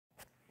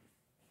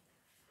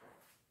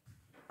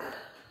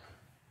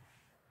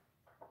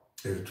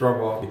There's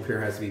drywall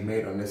repair has to be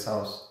made on this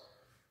house.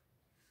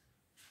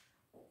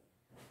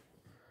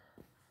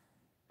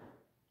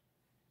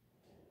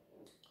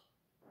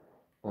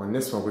 On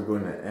this one, we're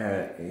going to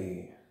add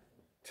a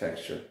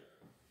texture.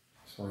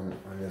 So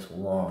on this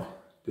wall,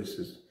 this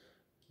is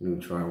new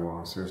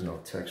drywall, so there's no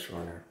texture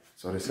on there.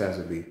 So this has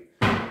to be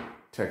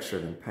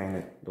textured and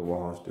painted, the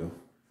walls do.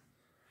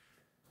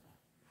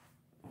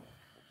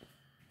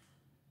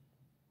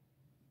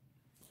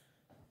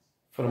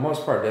 For the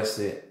most part, that's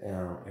it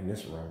in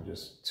this room,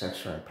 just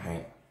texture and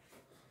paint.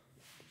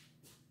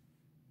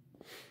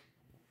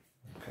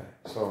 Okay,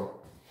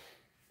 so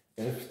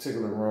in this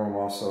particular room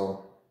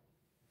also,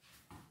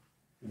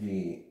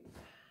 the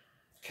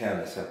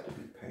cabinets have to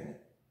be painted.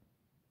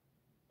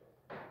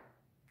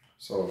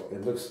 So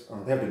it looks,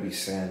 they have to be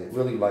sanded,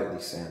 really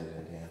lightly sanded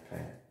and then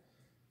painted.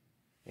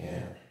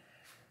 And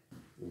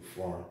new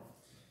flooring.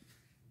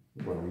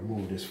 We're going to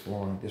remove this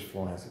flooring. This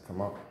flooring has to come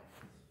up.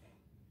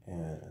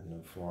 And a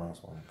new flooring is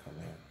going to come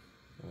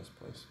in this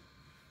place.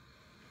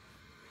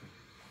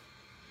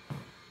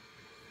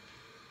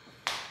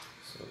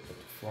 So put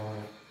the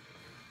flooring,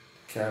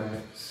 the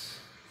cabinets,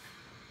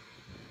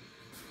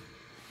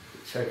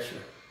 the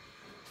texture.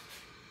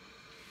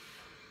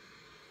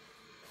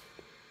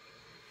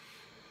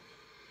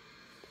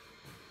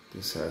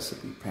 This has to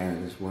be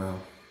painted as well.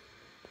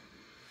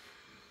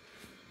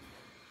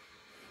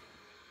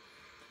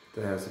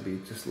 That has to be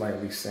just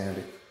lightly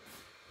sanded.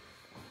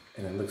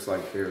 And it looks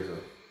like there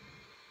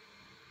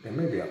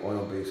may be an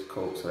oil-based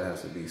coat, so it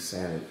has to be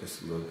sanded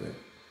just a little bit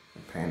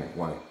and painted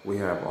white. We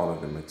have all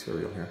of the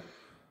material here.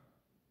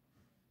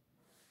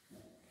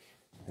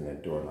 And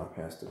that doorknob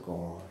has to go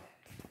on.